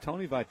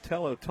Tony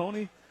Vitello.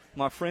 Tony,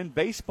 my friend,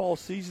 baseball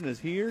season is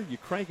here. You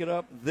crank it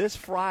up this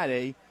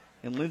Friday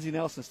in Lindsey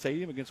Nelson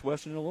Stadium against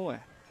Western Illinois.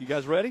 You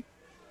guys ready?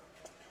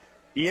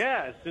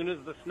 Yeah, as soon as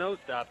the snow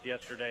stopped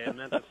yesterday, it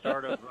meant the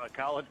start of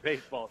college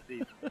baseball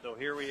season. So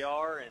here we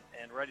are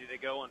and ready to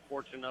go and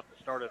fortunate enough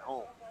to start at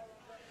home.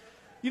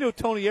 You know,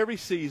 Tony, every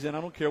season,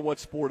 I don't care what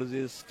sport it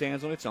is,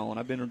 stands on its own.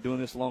 I've been doing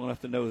this long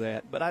enough to know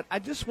that. But I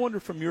just wonder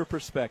from your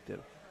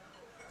perspective,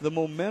 the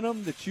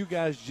momentum that you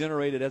guys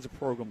generated as a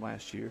program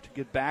last year to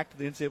get back to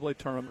the NCAA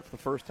tournament for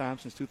the first time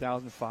since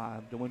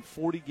 2005, to win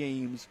 40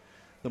 games,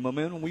 the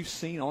momentum we've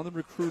seen on the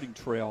recruiting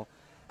trail,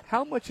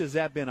 how much has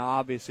that been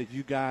obvious that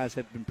you guys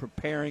have been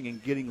preparing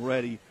and getting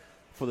ready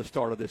for the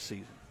start of this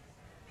season?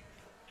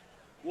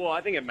 Well,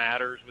 I think it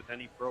matters with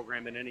any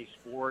program in any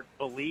sport.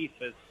 Belief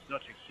is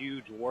such a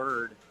huge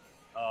word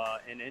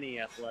in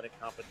any athletic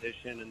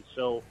competition. And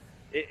so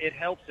it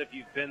helps if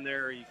you've been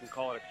there. You can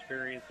call it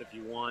experience if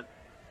you want.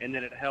 And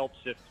then it helps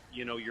if,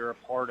 you know, you're a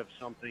part of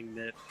something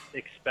that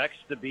expects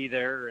to be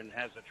there and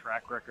has a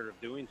track record of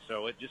doing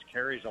so. It just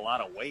carries a lot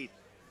of weight.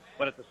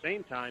 But at the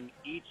same time,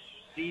 each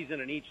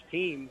season and each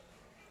team,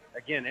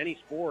 again, any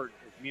sport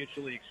is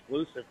mutually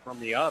exclusive from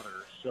the other.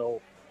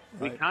 So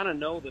we kind of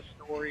know the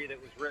story that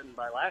was written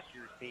by last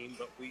year's team,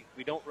 but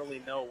we don't really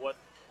know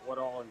what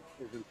all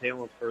is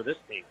entailing for this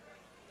team.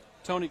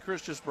 Tony,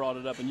 Chris just brought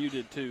it up, and you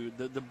did too,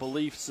 the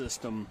belief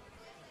system.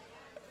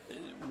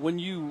 When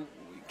you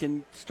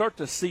can start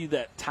to see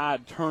that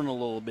tide turn a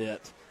little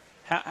bit,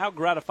 how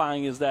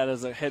gratifying is that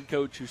as a head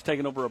coach who's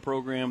taken over a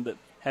program that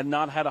had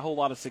not had a whole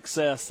lot of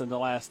success in the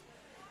last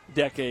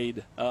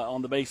decade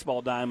on the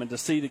baseball diamond, to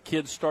see the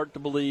kids start to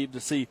believe, to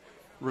see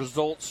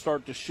results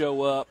start to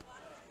show up,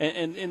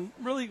 and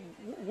really,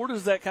 where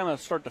does that kind of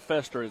start to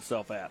fester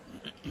itself at?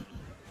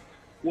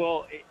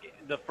 Well,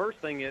 the first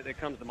thing that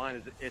comes to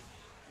mind is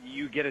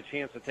you get a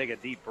chance to take a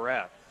deep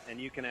breath, and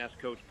you can ask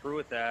Coach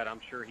Pruitt that. I'm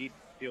sure he'd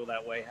feel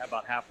that way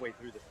about halfway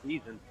through the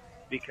season,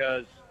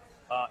 because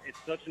it's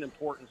such an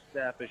important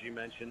step, as you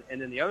mentioned. And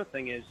then the other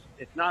thing is,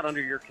 it's not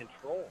under your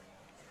control.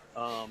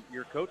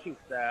 Your coaching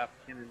staff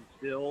can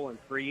instill and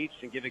preach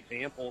and give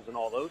examples and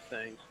all those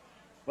things,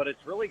 but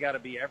it's really got to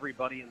be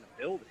everybody in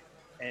the building.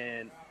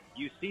 And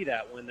you see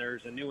that when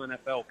there's a new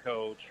NFL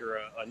coach or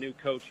a new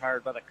coach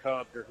hired by the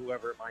Cubs or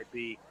whoever it might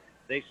be,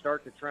 they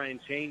start to try and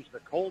change the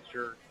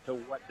culture to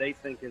what they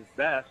think is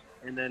best,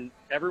 and then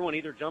everyone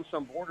either jumps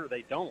on board or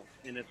they don't.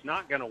 And it's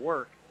not going to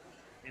work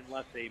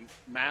unless a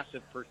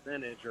massive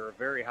percentage or a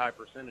very high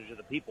percentage of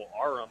the people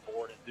are on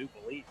board and do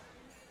believe.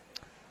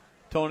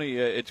 Tony,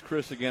 it's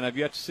Chris again. I've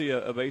yet to see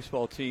a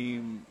baseball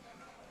team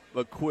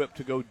equipped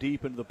to go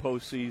deep into the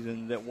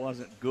postseason that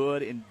wasn't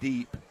good and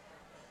deep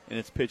in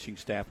its pitching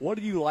staff. What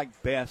do you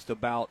like best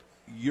about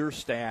your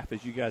staff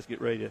as you guys get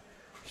ready to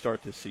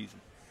start this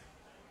season?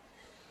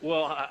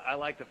 Well, I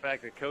like the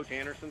fact that Coach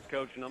Anderson's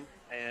coaching them,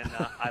 and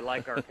I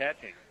like our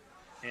catching.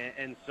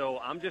 And so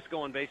I'm just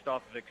going based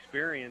off of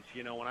experience.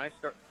 You know, when I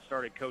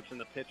started coaching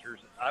the pitchers,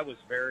 I was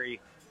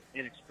very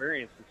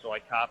inexperienced, and so I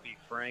copied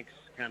Frank's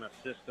kind of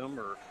system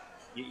or,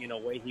 you know,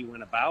 way he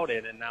went about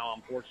it, and now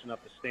I'm fortunate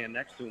enough to stand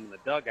next to him in the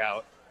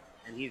dugout,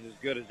 and he's as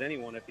good as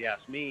anyone if you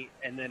ask me.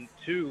 And then,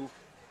 two,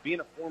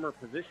 being a former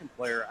position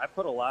player, I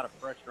put a lot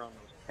of pressure on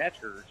those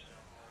catchers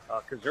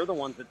because they're the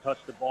ones that touch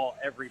the ball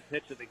every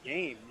pitch of the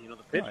game. You know,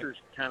 the pitchers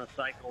kind of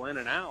cycle in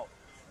and out.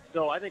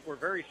 So I think we're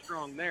very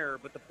strong there.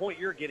 But the point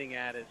you're getting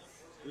at is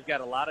we've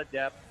got a lot of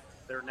depth.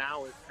 There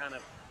now has kind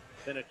of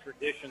been a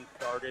tradition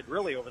started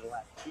really over the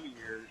last 2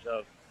 years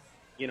of,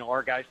 you know,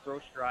 our guys throw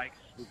strikes.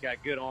 We've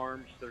got good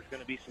arms. There's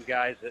going to be some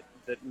guys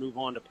that move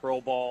on to pro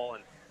ball.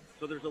 And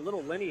so there's a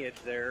little lineage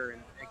there.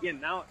 And,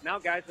 again, now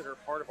guys that are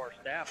part of our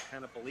staff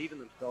kind of believe in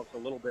themselves a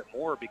little bit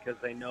more because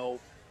they know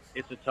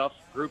it's a tough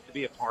group to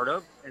be a part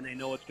of, and they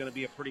know it's going to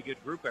be a pretty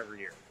good group every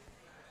year.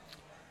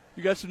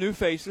 You got some new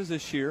faces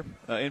this year,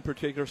 in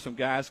particular some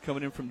guys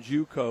coming in from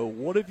JUCO.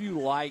 What have you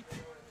liked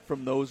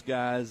from those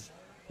guys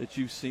that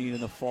you've seen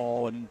in the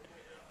fall and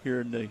here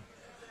in the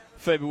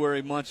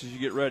February months as you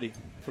get ready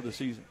for the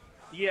season?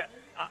 Yeah,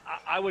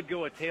 I would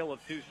go a tale of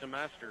two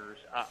semesters.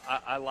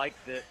 I like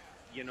that,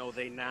 you know,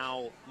 they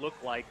now look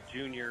like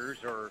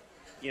juniors, or,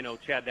 you know,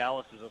 Chad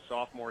Dallas is a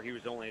sophomore. He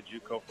was only a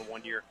JUCO for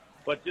 1 year,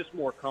 but just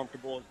more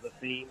comfortable is the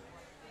theme.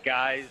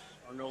 Guys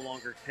are no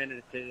longer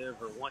tentative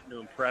or wanting to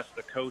impress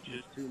the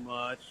coaches too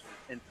much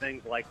and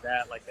things like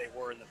that, like they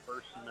were in the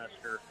first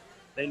semester.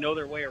 They know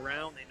their way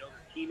around. They know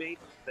their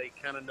teammates. They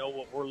kind of know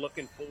what we're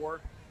looking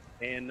for,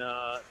 and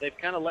they've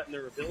kind of let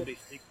their ability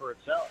speak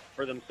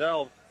for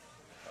themselves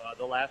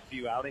the last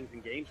few outings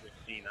and games we've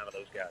seen out of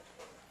those guys.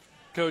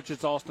 Coach,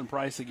 it's Austin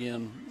Price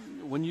again.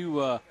 When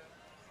you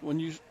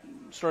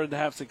started to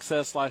have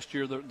success last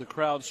year, the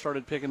crowd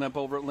started picking up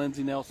over at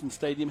Lindsey Nelson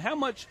Stadium. How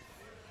much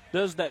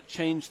does that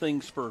change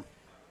things for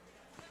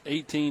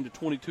 18 to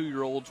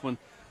 22-year-olds when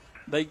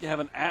they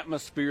have an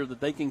atmosphere that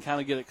they can kind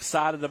of get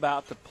excited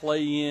about to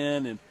play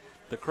in, and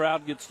the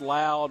crowd gets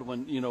loud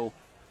when,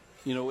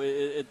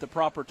 at the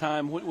proper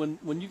time?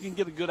 When you can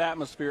get a good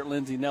atmosphere at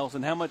Lindsey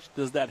Nelson, how much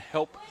does that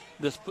help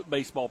this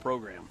baseball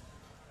program?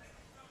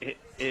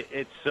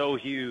 It's so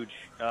huge.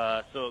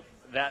 So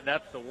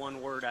that's the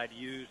one word I'd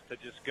use to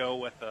just go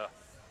with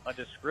a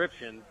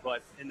description.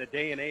 But in the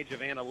day and age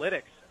of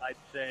analytics, I'd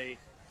say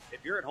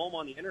if you're at home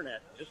on the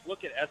internet, just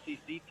look at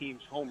SEC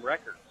teams' home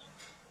records.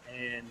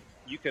 And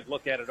you could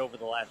look at it over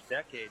the last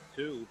decade,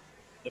 too.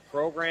 The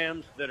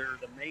programs that are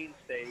the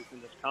mainstays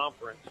in this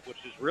conference, which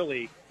is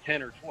really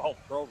 10 or 12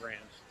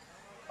 programs,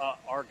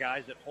 are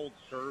guys that hold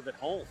serve at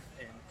home,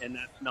 and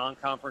that's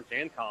non-conference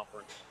and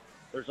conference.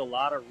 There's a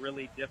lot of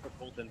really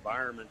difficult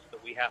environments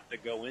that we have to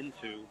go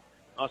into,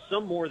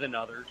 some more than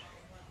others.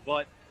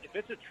 But if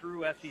it's a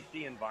true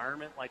SEC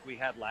environment like we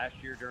had last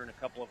year during a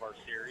couple of our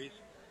series,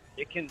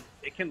 it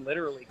can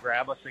literally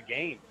grab us a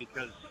game,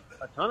 because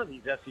a ton of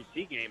these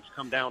SEC games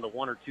come down to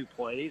one or two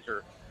plays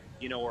or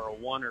a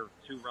 1 or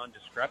 2 run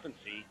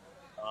discrepancy.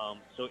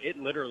 So it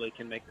literally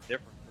can make the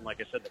difference. And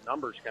like I said, the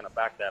numbers kind of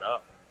back that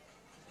up.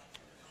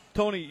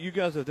 Tony, you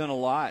guys have done a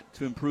lot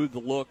to improve the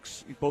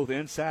looks both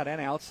inside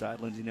and outside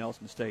Lindsey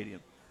Nelson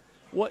Stadium.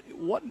 What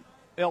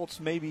else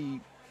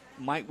maybe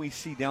might we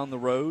see down the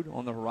road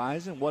on the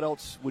horizon? What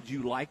else would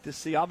you like to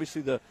see?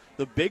 Obviously, the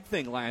big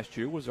thing last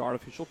year was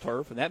artificial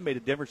turf, and that made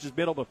a difference, just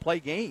being able to play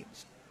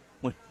games.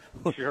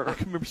 Sure. I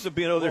can remember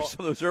being over there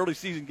some of those early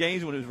season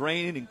games when it was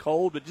raining and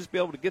cold, but just be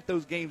able to get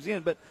those games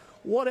in. But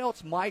what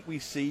else might we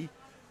see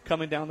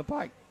coming down the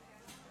pike?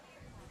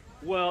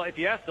 Well, if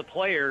you ask the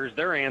players,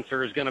 their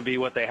answer is going to be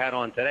what they had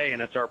on today,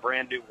 and it's our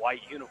brand new white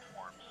uniforms.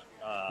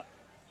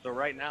 So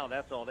right now,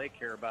 that's all they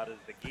care about is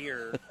the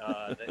gear.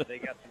 They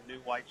got some new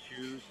white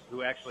shoes.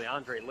 Who actually,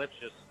 Andre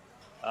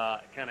Lipschitz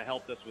kind of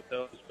helped us with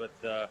those.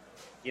 But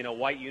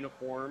white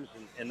uniforms,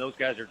 and those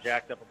guys are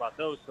jacked up about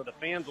those. So the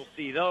fans will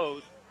see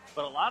those.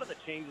 But a lot of the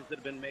changes that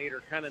have been made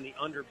are kind of in the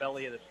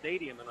underbelly of the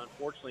stadium, and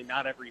unfortunately,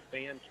 not every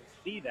fan can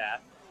see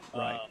that.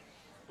 Right.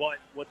 But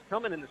what's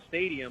coming in the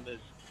stadium is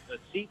the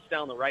seats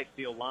down the right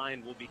field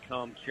line will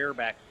become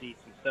chairback seats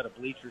instead of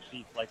bleacher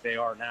seats like they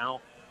are now.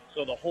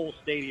 So the whole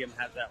stadium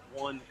has that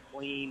one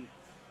clean,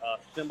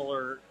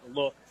 similar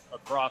look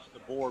across the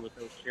board with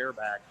those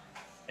chairbacks.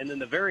 And then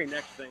the very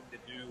next thing to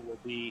do will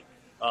be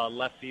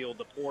left field.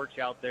 The porch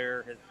out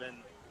there has been,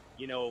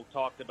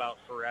 talked about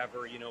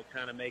forever,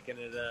 kind of making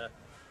it a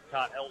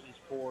Todd Helton's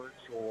porch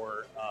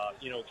or,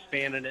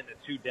 expanding it into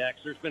 2 decks.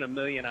 There's been a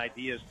million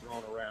ideas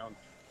thrown around,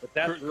 but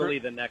that's really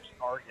the next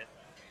target.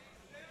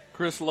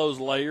 Chris Lowe's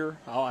layer,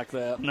 I like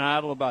that. No, I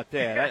don't know about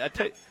that. I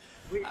tell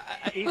you,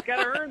 he's got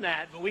to earn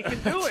that, but we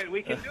can do it.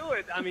 We can do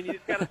it. I mean, you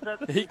just got to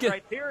set the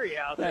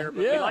criteria out there,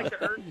 but we like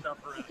to earn stuff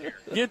around here.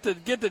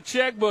 Get the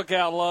checkbook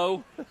out,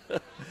 Lowe.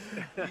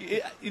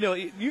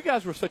 You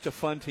guys were such a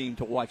fun team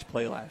to watch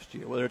play last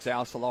year, whether it's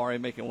Al Solari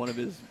making one of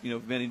his,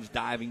 vintage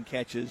diving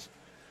catches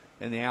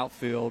in the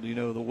outfield,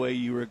 the way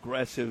you were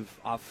aggressive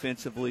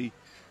offensively.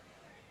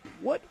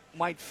 What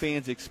might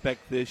fans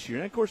expect this year?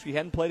 And, of course, we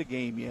hadn't played a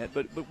game yet,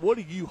 but what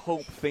do you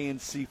hope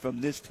fans see from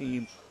this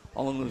team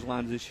along those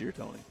lines this year,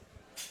 Tony?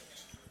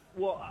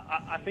 Well,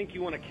 I think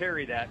you want to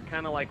carry that,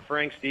 kind of like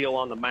Frank's deal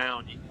on the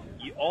mound.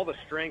 All the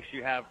strengths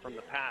you have from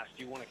the past,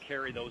 you want to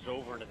carry those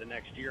over into the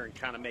next year and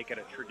kind of make it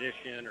a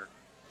tradition or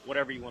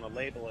whatever you want to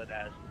label it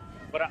as.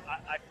 But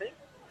I think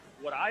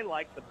what I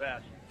like the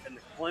best in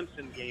the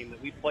Clemson game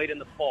that we played in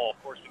the fall,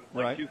 of course we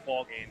played 2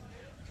 fall games,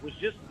 was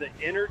just the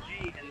energy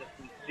and the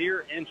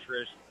sincere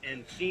interest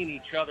in seeing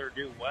each other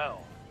do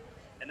well.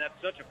 And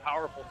that's such a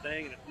powerful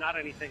thing, and it's not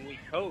anything we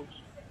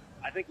coached.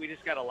 I think we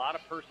just got a lot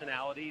of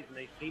personalities, and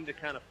they seem to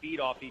kind of feed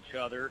off each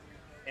other.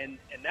 And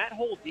that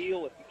whole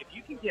deal, if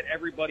you can get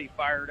everybody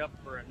fired up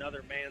for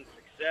another man's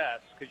success,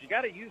 because you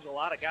got to use a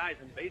lot of guys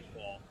in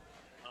baseball,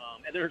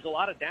 and there's a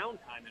lot of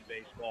downtime in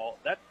baseball,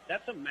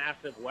 that's a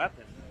massive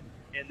weapon.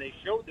 And they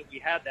showed that we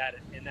had that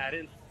in that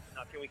instance.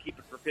 Now, can we keep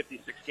it for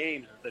 56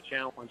 games is the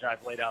challenge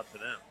I've laid out to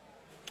them.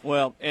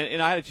 Well,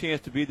 and I had a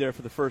chance to be there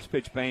for the first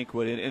pitch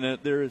banquet, and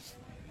there's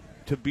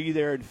to be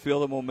there and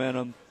feel the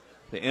momentum,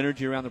 the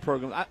energy around the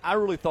program. I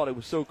really thought it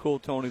was so cool,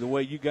 Tony, the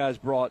way you guys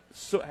brought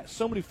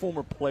so many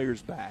former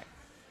players back,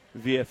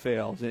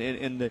 VFLs,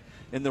 and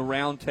in the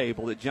round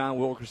table that John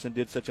Wilkerson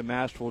did such a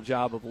masterful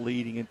job of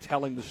leading and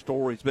telling the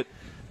stories, but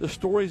the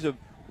stories of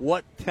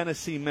what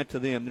Tennessee meant to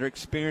them, their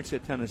experience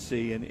at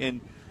Tennessee,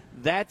 and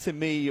that to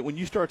me, when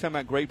you start talking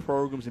about great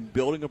programs and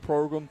building a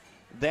program,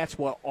 that's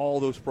what all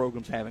those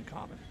programs have in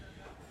common.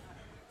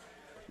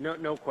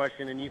 No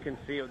question, and you can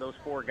see of those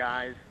 4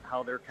 guys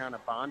how they're kind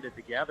of bonded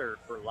together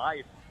for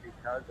life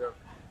because of,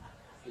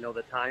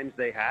 the times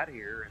they had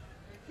here.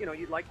 And,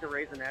 you'd like to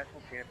raise a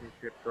national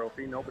championship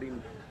trophy. Nobody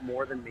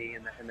more than me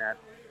in that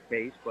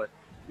case, but,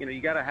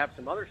 you got to have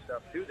some other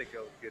stuff, too, that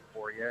goes good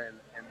for you.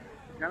 And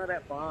kind of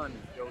that bond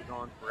goes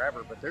on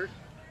forever. But there's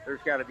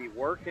got to be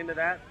work into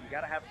that. You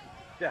got to have some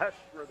success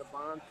for the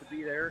bonds to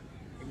be there,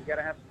 and you got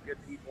to have some good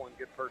people and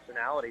good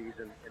personalities.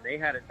 And they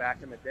had it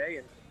back in the day.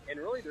 And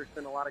really, there's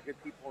been a lot of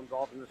good people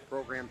involved in this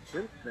program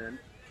since then.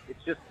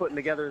 It's just putting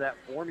together that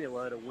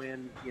formula to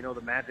win,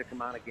 the magic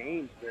amount of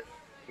games that,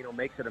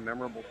 makes it a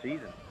memorable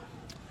season.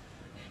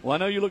 Well, I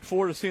know you look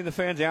forward to seeing the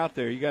fans out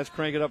there. You guys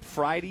crank it up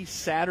Friday,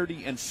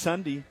 Saturday, and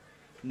Sunday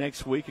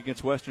next week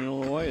against Western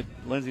Illinois at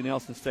Lindsey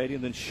Nelson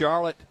Stadium. Then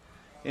Charlotte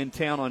in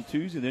town on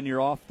Tuesday. Then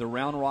you're off the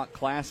Round Rock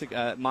Classic.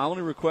 My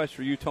only request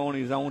for you,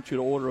 Tony, is I want you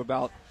to order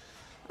about,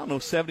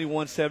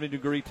 71,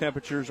 70-degree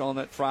temperatures on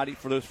that Friday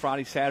for those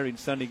Friday, Saturday, and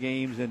Sunday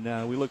games,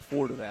 and we look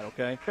forward to that,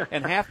 okay?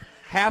 And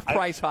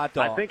half-price hot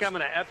dogs. I think I'm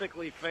going to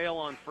epically fail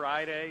on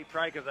Friday,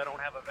 probably because I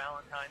don't have a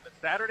Valentine. But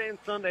Saturday and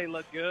Sunday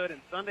look good,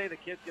 and Sunday the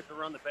kids get to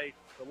run the bases.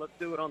 So let's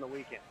do it on the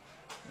weekend.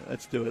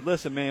 Let's do it.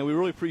 Listen, man, we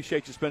really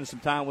appreciate you spending some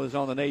time with us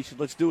on the Nation.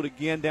 Let's do it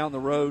again down the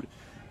road.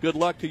 Good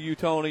luck to you,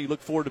 Tony.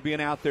 Look forward to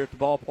being out there at the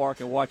ballpark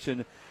and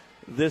watching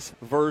this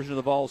version of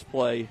the Vols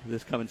play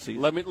this coming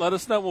season. Let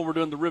us know when we're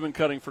doing the ribbon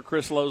cutting for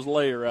Chris Lowe's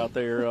lair out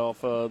there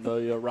off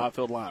the right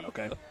field line,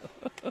 okay?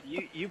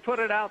 You put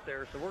it out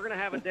there, so we're going to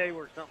have a day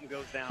where something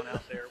goes down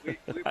out there. We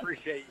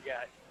appreciate you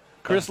guys.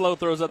 Chris Lowe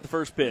throws up the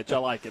first pitch. I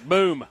like it.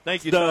 Boom.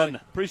 Thank you, Done. Tony.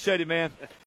 Appreciate it, man.